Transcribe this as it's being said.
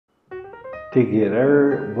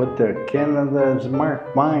Together with the Canada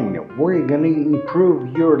Smart Mind, we're gonna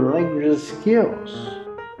improve your language skills.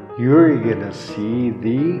 You're gonna see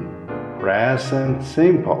the present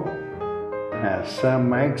simple and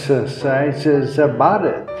some exercises about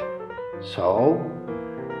it. So,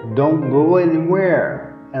 don't go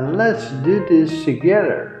anywhere and let's do this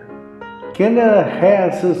together. Canada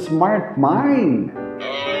has a smart mind.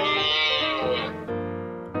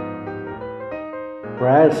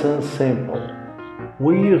 Present simple.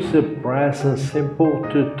 We use the present simple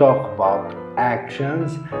to talk about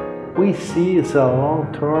actions we see as a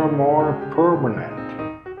long-term or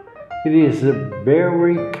permanent. It is a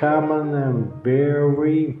very common and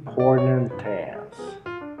very important tense.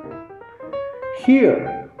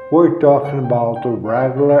 Here, we're talking about the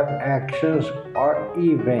regular actions or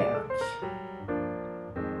events.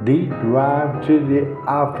 They drive to the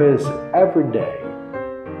office every day.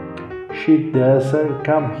 She doesn't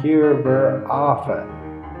come here very often.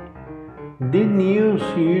 The news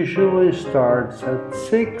usually starts at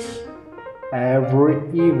 6 every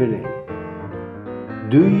evening.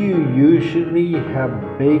 Do you usually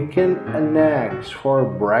have bacon and eggs for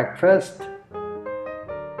breakfast?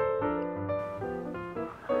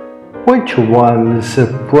 Which one is the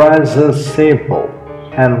present simple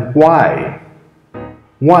and why?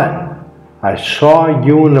 1. I saw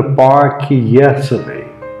you in the park yesterday.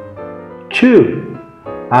 2.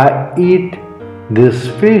 I eat this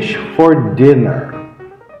fish for dinner.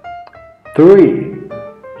 3.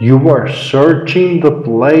 You were searching the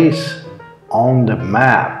place on the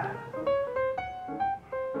map.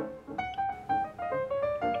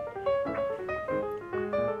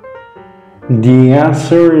 The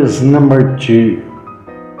answer is number 2.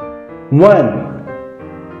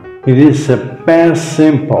 1. It is a past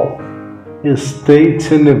simple. It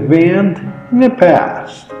states an event in the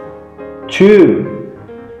past. 2.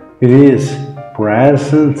 It is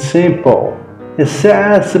present simple. It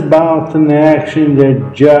says about an action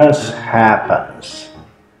that just happens.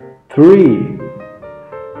 3.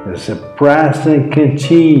 It's a present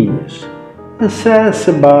continuous. It says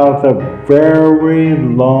about a very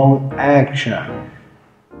long action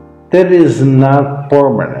that is not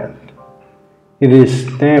permanent. It is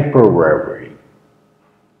temporary.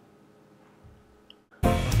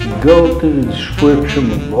 Go to the description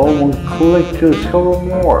below and click to discover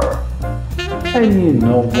more. And you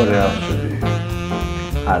know what else to do.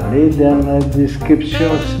 Allez dans la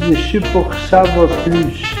description ci-dessus pour savoir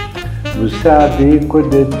plus. Vous savez quoi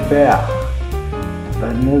de faire.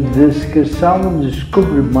 Na descrição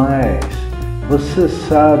descubra mais. Você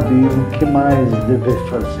sabe o que mais deve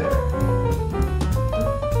fazer.